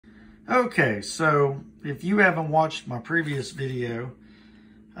Okay, so if you haven't watched my previous video,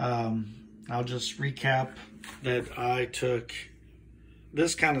 I'll just recap that I took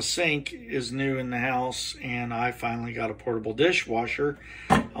this kind of sink is new in the house, and I finally got a portable dishwasher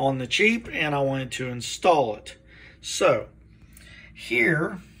on the cheap, and I wanted to install it. So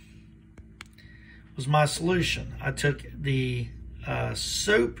here was my solution. I took the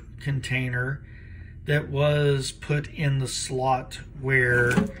soap container that was put in the slot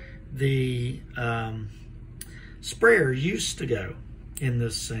where the sprayer used to go in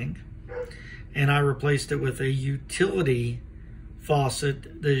this sink, and I replaced it with a utility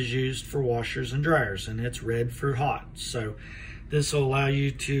faucet that is used for washers and dryers, and it's red for hot. So this will allow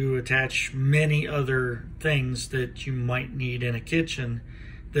you to attach many other things that you might need in a kitchen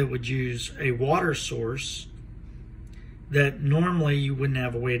that would use a water source that normally you wouldn't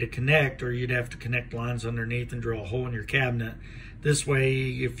have a way to connect, or you'd have to connect lines underneath and drill a hole in your cabinet. This way,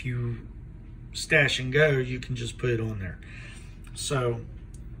 if you stash and go, you can just put it on there. So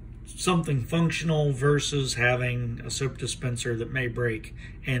something functional versus having a soap dispenser that may break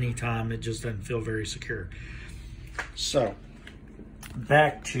anytime. It just doesn't feel very secure. So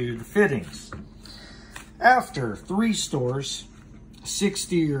back to the fittings. After 3 stores,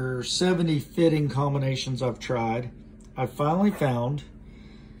 60 or 70 fitting combinations I've tried, I finally found,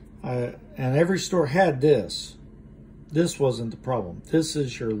 and every store had this. This wasn't the problem. This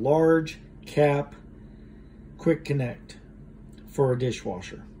is your large cap quick connect for a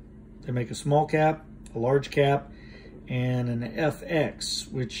dishwasher. They make a small cap, a large cap, and an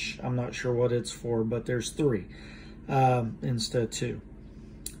FX, which I'm not sure what it's for, but there's 3 instead of 2.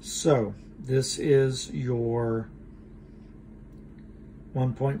 So this is your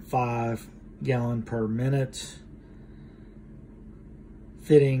 1.5 gallon per minute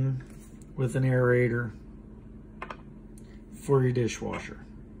fitting with an aerator for your dishwasher.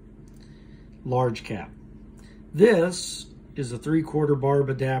 Large cap. This is a 3/4 barb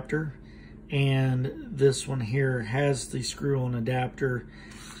adapter, and this one here has the screw-on adapter,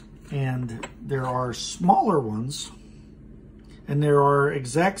 and there are smaller ones, and there are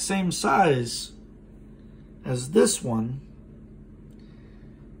exact same size as this one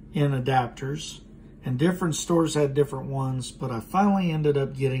in adapters, and different stores had different ones, but I finally ended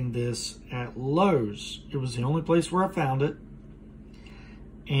up getting this at Lowe's. It was the only place where I found it,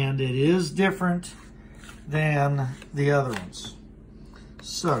 and it is different than the other ones.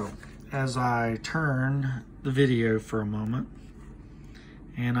 So as I turn the video for a moment,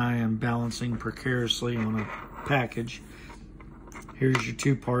 and I am balancing precariously on a package, here's your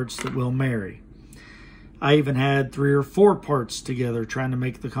 2 parts that will marry. I even had 3 or 4 parts together trying to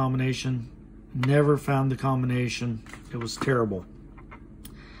make the combination. Never found the combination. It was terrible.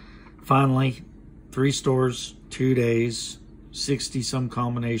 Finally, 3 stores, 2 days, 60 some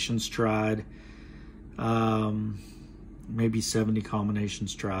combinations tried, maybe 70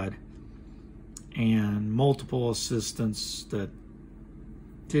 combinations tried, and multiple assistants that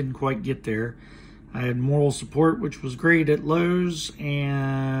didn't quite get there. I had moral support, which was great at Lowe's,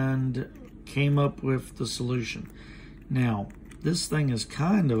 and came up with the solution. Now, this thing is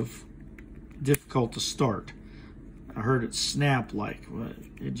kind of difficult to start. I heard it snap like,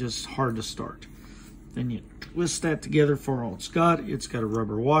 it's just hard to start. Then you twist that together for all it's got. It's got a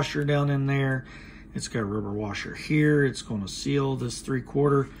rubber washer down in there. It's got a rubber washer here. It's going to seal this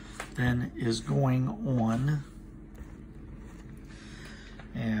 3/4, then is going on.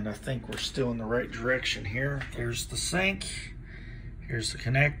 And I think we're still in the right direction here. There's the sink. Here's the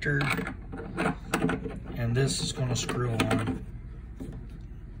connector. And this is going to screw on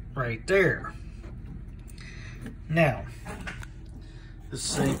right there. Now, this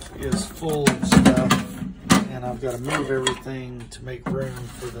sink is full of stuff, and I've got to move everything to make room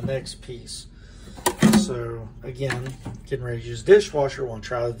for the next piece. So again, getting ready to use dishwasher. Want to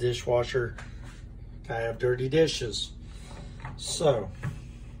try the dishwasher. I have dirty dishes. So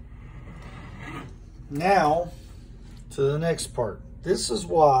now to the next part. This is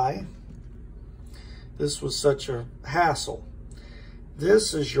why this was such a hassle.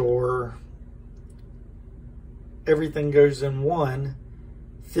 This is your everything goes in one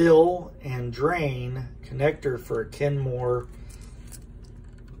fill and drain connector for a Kenmore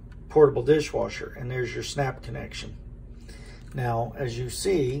portable dishwasher, and there's your snap connection. Now, as you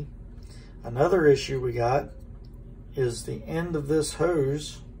see, another issue we got is the end of this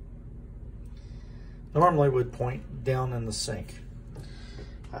hose normally would point down in the sink.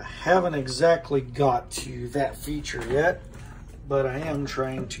 I haven't exactly got to that feature yet, but I am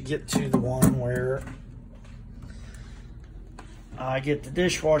trying to get to the one where I get the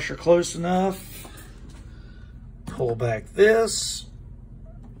dishwasher close enough, pull back this,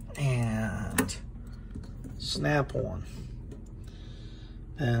 and snap on.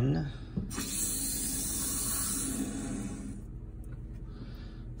 Then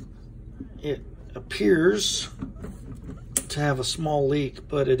it appears to have a small leak,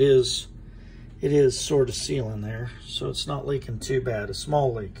 but it is sort of sealing there, so it's not leaking too bad. A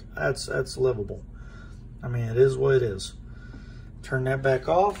small leak, that's livable. I mean, it is what it is. Turn that back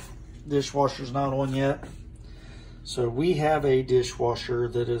off. Dishwasher's not on yet, so we have a dishwasher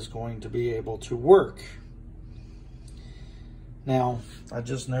that is going to be able to work. Now, I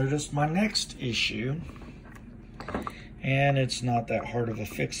just noticed my next issue, and it's not that hard of a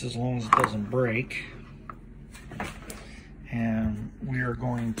fix as long as it doesn't break. And we are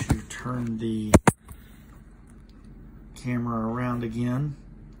going to turn the camera around again.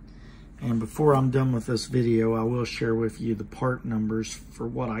 And before I'm done with this video, I will share with you the part numbers for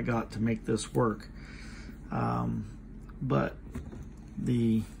what I got to make this work. But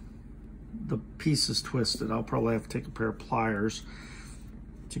the piece is twisted. I'll probably have to take a pair of pliers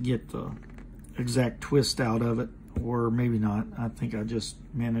to get the exact twist out of it, or maybe not. I think I just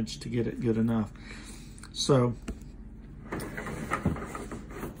managed to get it good enough. So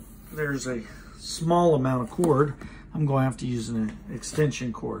there's a small amount of cord. I'm going to have to use an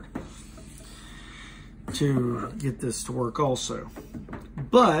extension cord to get this to work also.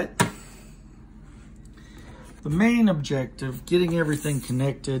 But the main objective, getting everything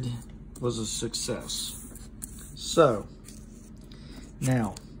connected, was a success. So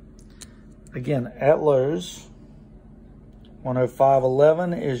now, again, at Lowe's,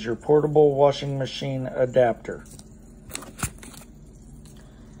 10511 is your portable washing machine adapter.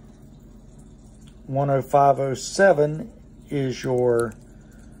 10507 is your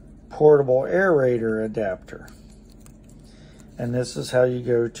portable aerator adapter. And this is how you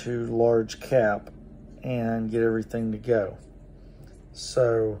go to large cap and get everything to go.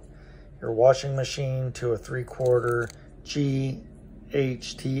 So your washing machine to a 3/4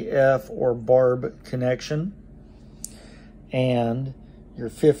 GHTF or barb connection, and your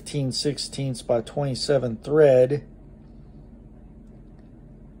 15/16 by 27 thread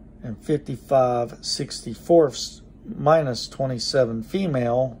and 55/64 minus 27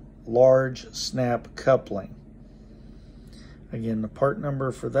 female large snap coupling. Again, the part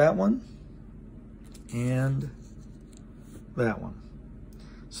number for that one and that one.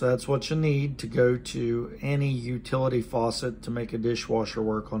 So that's what you need to go to any utility faucet to make a dishwasher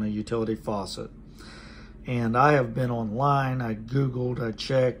work on a utility faucet. And I have been online, I Googled, I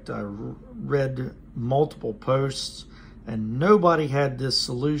checked, I read multiple posts, and nobody had this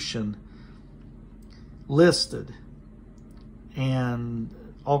solution listed. And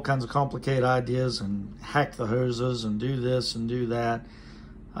all kinds of complicated ideas, and hack the hoses and do this and do that.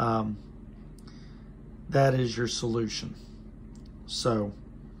 That is your solution. So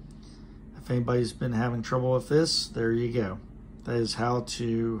if anybody's been having trouble with this, there you go. That is how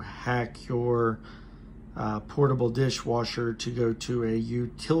to hack your portable dishwasher to go to a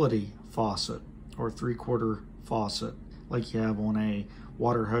utility faucet or 3/4 faucet like you have on a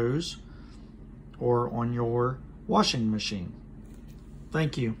water hose or on your washing machine.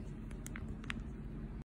 Thank you.